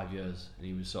it for 5 years, and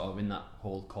he was sort of in that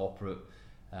whole corporate.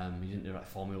 He's into like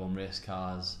Formula 1 race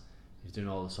cars. He's doing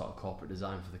all the sort of corporate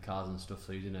design for the cars and stuff.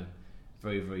 So he's in a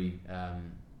very, very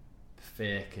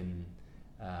fake and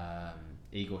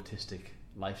egotistic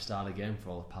lifestyle again for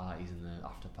all the parties and the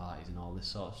after parties and all this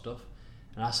sort of stuff.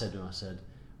 And I said to him,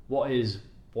 what is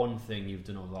one thing you've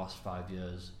done over the last 5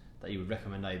 years that you would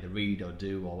recommend I either read or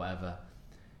do or whatever?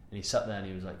 And he sat there and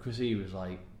he was like, Chrissy, he was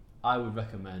like, I would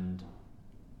recommend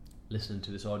listening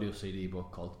to this audio CD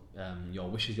book called Your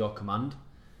Wish Is Your Command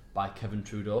by Kevin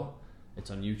Trudeau.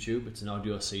 It's on YouTube. It's an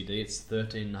audio CD. It's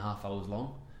 13 and a half hours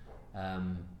long,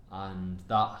 and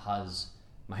that has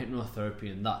my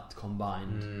hypnotherapy and that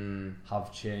combined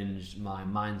have changed my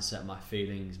mindset, my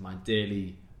feelings, my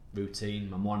daily routine,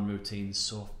 my morning routine.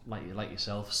 So like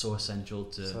yourself, so essential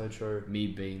to me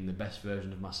being the best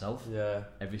version of myself.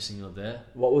 Every single day.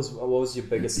 What was your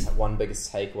biggest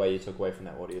takeaway you took away from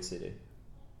that audio CD?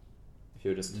 If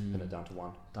you were just pin it down to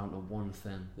one. Down to one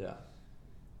thing.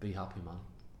 Be happy, man.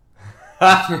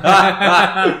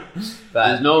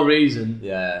 There's no reason.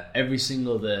 Every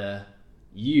single day,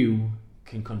 you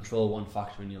can control one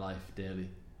factor in your life daily,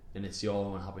 and it's your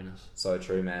own happiness. So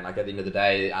true, man. Like at the end of the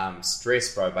day,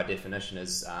 stress, bro, by definition,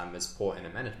 is poor inner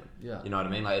management. You know what I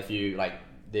mean? Like if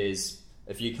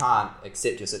you can't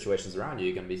accept your situations around you,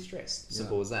 you're going to be stressed.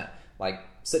 Simple as that. Like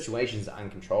situations are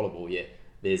uncontrollable, yet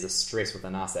there's a stress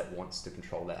within us that wants to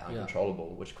control that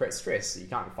uncontrollable, which creates stress. You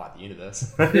can't fight the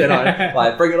universe. You know,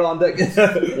 like bring it on, Dick.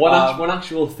 One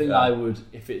actual thing I would,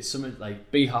 if it's something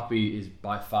like be happy is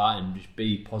by far, and just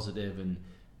be positive and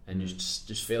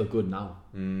just feel good now.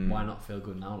 Why not feel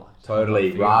good now? Like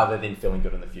totally, rather than feeling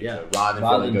good in the future. Rather than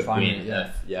feeling good when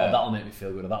oh, that'll make me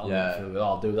feel good. Or that'll make me feel good. Oh,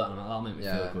 I'll do that, and that'll make me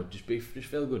feel good. Just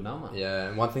feel good now, man.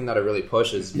 And one thing that I really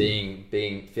push is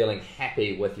feeling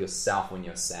happy with yourself when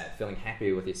you're sad, feeling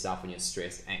happy with yourself when you're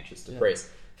stressed, anxious, depressed.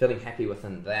 Feeling happy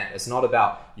within that. It's not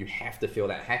about you have to feel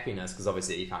that happiness, because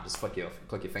obviously you can't just click your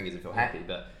fingers and feel happy.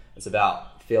 But it's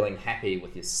about feeling happy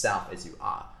with yourself as you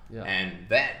are. And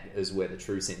that is where the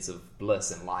true sense of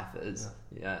bliss in life is.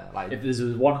 Like if there's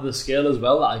one other skill as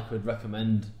well that I could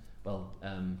recommend,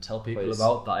 tell people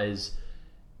about, that is,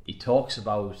 he talks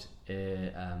about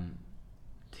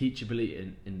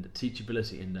teachability in the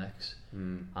teachability index,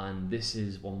 and this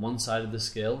is on one side of the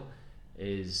scale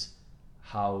is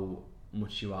how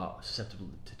much you are susceptible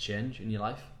to change in your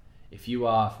life. If you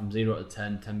are from 0 to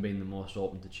 10, 10 being the most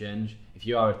open to change, if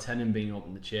you are a 10 and being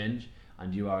open to change,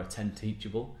 and you are a 10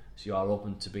 teachable, so you are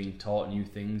open to being taught new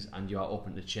things and you are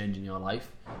open to change in your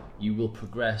life, you will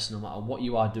progress. No matter what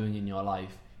you are doing in your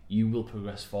life, you will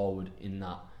progress forward in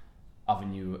that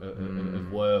avenue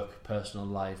of work, personal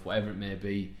life, whatever it may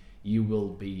be. You will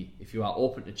be, if you are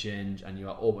open to change and you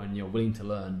are open and you're willing to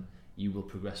learn, you will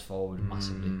progress forward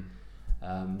massively.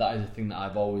 That is a thing that I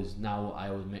always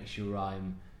make sure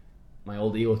my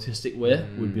old egotistic way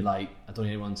would be like, I don't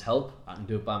need anyone's help, I can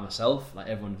do it by myself, like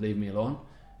everyone leave me alone.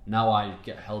 Now I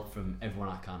get help from everyone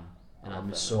I can, and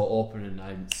I'm so open, and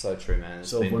I'm so true, man. It's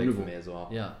so been vulnerable big for me as well.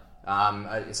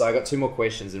 So I got 2 more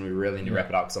questions, and we really need to wrap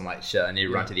it up, because I'm like, shit, I need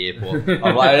to run to the airport.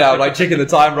 I'm like checking the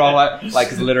time, bro. I'm like,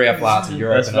 because literally I fly out to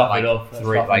Europe in like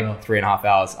 3.5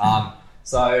 hours.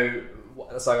 So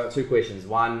I got 2 questions.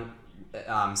 One,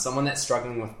 someone that's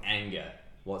struggling with anger,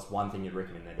 what's one thing you'd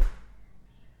recommend they do?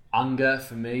 Anger,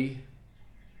 for me,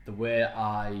 the way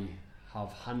I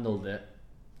have handled it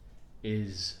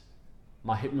is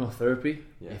my hypnotherapy.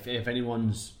 If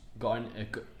anyone's got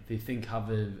they think have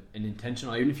an intention,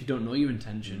 or even if you don't know your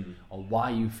intention or why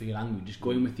you feel angry, just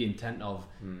go in with the intent of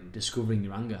discovering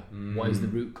your anger. What is the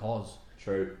root cause?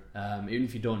 True. Even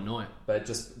if you don't know it. But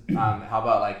just how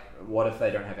about like, what if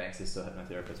they don't have access to a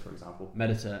hypnotherapist, for example?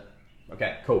 Meditate.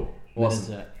 Okay, cool.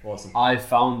 Awesome. Meditate. Awesome. I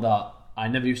found that I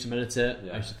never used to meditate.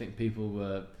 Yeah. I used to think people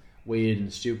were weird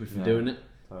and stupid for doing it,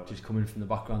 totally. just coming from the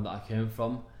background that I came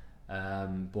from.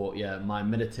 But yeah, my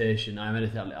meditation, I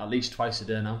meditate at least twice a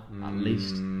day now, at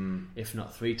least, if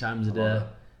not 3 times a day.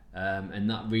 And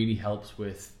that really helps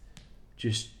with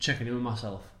just checking in with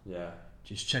myself. Yeah.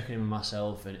 Just checking in with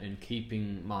myself and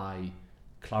keeping my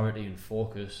clarity and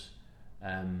focus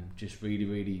just really,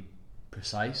 really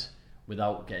precise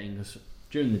without getting us.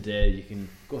 During the day, you can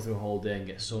go through a whole day and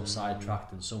get so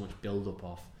sidetracked and so much build up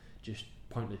of just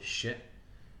pointless shit.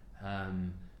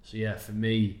 So yeah, for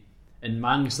me, and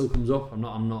my anger still comes up. I'm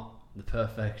not the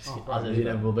perfect as you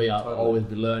never will be. I'll always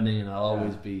be learning, and I'll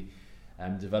always be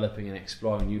developing and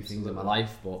exploring new things in my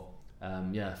life. But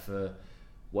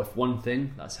if one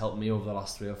thing that's helped me over the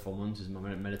last 3 or 4 months is my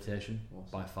meditation,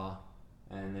 by far.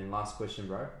 And then last question,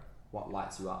 bro. What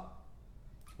lights you up?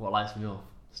 What lights me up?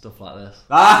 Stuff like this.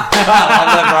 I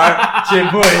love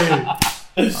that, bro.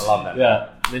 I love that. Yeah,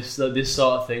 this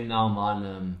sort of thing now,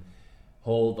 man.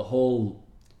 The whole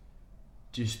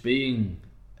just being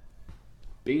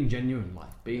genuine, like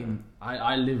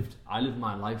I lived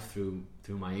my life through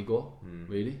my ego.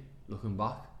 Really, looking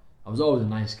back, I was always a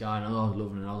nice guy, and I was always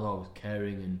loving, and I was always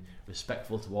caring and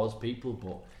respectful towards people.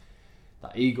 But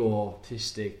that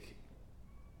egotistic,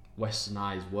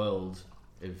 westernized world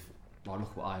of, well,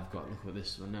 look what I've got, look at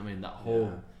this. I mean, that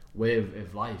whole way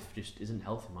of life just isn't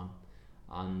healthy, man.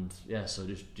 And yeah, so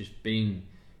just being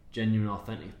genuine,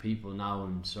 authentic people now,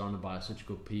 and surrounded by such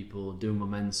good people, doing my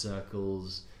men's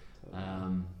circles,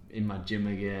 in my gym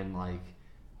again, like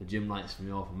the gym lights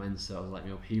me up, my men's circles light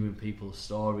me up, hearing people's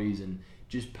stories, and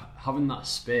just having that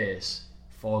space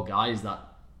for guys that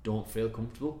don't feel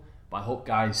comfortable. But I hope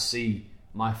guys see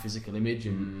my physical image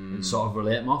and sort of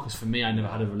relate more, because for me, I never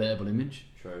had a relatable image.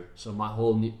 True. So my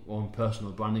whole own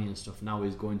personal branding and stuff now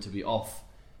is going to be off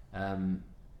that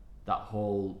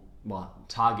whole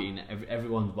targeting.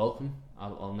 Everyone's welcome.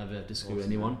 I'll never disagree with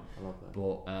anyone. I love that.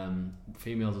 But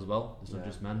females as well. It's not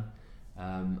just men.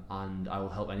 And I will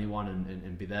help anyone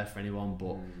and be there for anyone.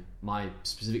 But my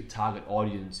specific target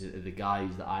audience are the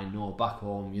guys that I know back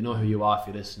home. You know who you are if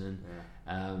you're listening.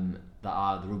 That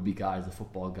are the rugby guys, the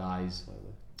football guys.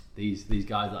 Totally. These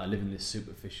guys that are living this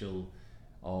superficial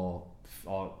or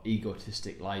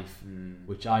egotistic life,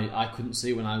 which I couldn't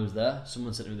see when I was there.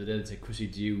 Someone said to me the other day, they said, "Chrissy,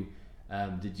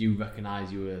 did you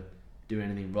recognise you were doing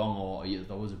anything wrong, or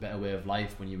there was a better way of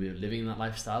life when you were living that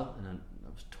lifestyle?" And I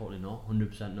was totally no,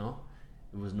 100% no.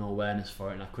 There was no awareness for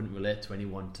it, and I couldn't relate to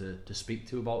anyone to speak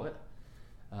to about it.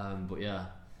 But yeah,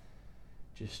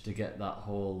 just to get that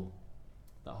whole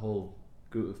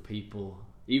group of people,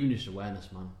 even just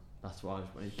awareness, man. That's what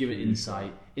I was give it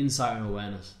insight and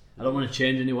awareness. I don't want to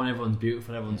change anyone. Everyone's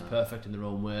beautiful, everyone's perfect in their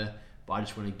own way, but I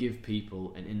just want to give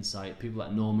people an insight. People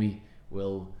that know me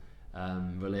will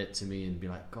relate to me and be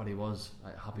like, God, he was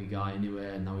like, a happy guy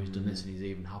anyway, and now he's done this and he's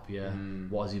even happier.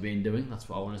 What has he been doing? That's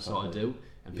what I want to sort of do.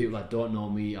 And people that don't know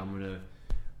me, I'm going to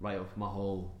write up my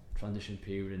whole transition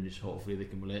period, and just hopefully they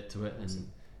can relate to it and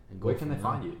go. Where can they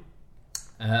find you?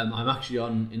 I'm actually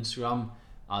on Instagram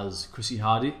as Chrissy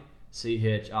Hardy,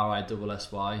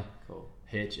 CHRISSY. Cool.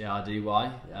 HARDY. Yeah, I'll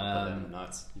put that in the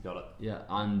notes. You got it. Yeah,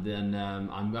 and then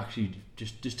I'm actually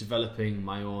just developing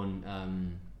my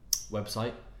own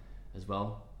website as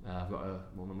well. I've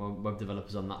got one of my web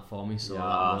developers on that for me, so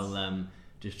that will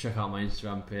just check out my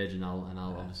Instagram page, and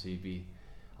I'll obviously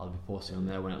I'll be posting on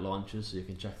there when it launches, so you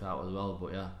can check that out as well.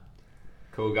 But yeah,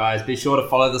 cool guys, be sure to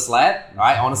follow this lad.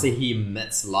 Right, honestly, he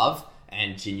emits love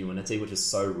and genuinity, which is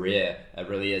so rare. It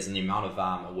really is, and the amount of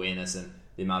awareness and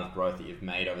the amount of growth that you've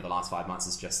made over the last 5 months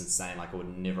is just insane. Like, I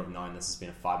would never have known this has been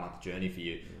a 5-month journey for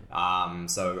you.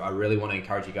 So I really want to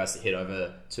encourage you guys to head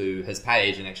over to his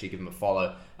page and actually give him a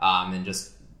follow, and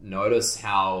just notice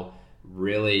how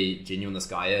really genuine this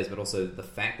guy is, but also the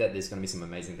fact that there's going to be some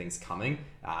amazing things coming.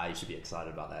 You should be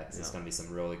excited about that, because there's going to be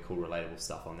some really cool, relatable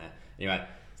stuff on there. Anyway,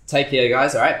 take care,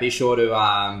 guys. All right, be sure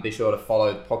to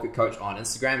follow Pocket Coach on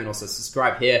Instagram, and also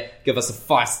subscribe here. Give us a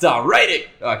 5-star rating.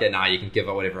 Okay, now you can give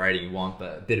it whatever rating you want,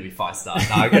 but it better be 5 stars.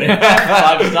 No,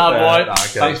 5-star boy.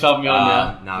 Thanks for having me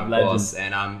on. No, of course.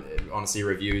 And honestly,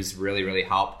 reviews really, really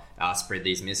help spread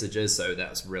these messages. So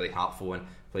that's really helpful. And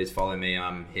please follow me.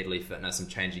 I'm Headley Fitness. I'm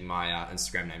changing my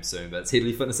Instagram name soon, but it's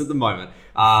Headley Fitness at the moment.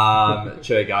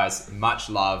 Sure, guys. Much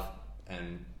love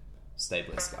and stay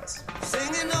blessed,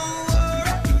 guys.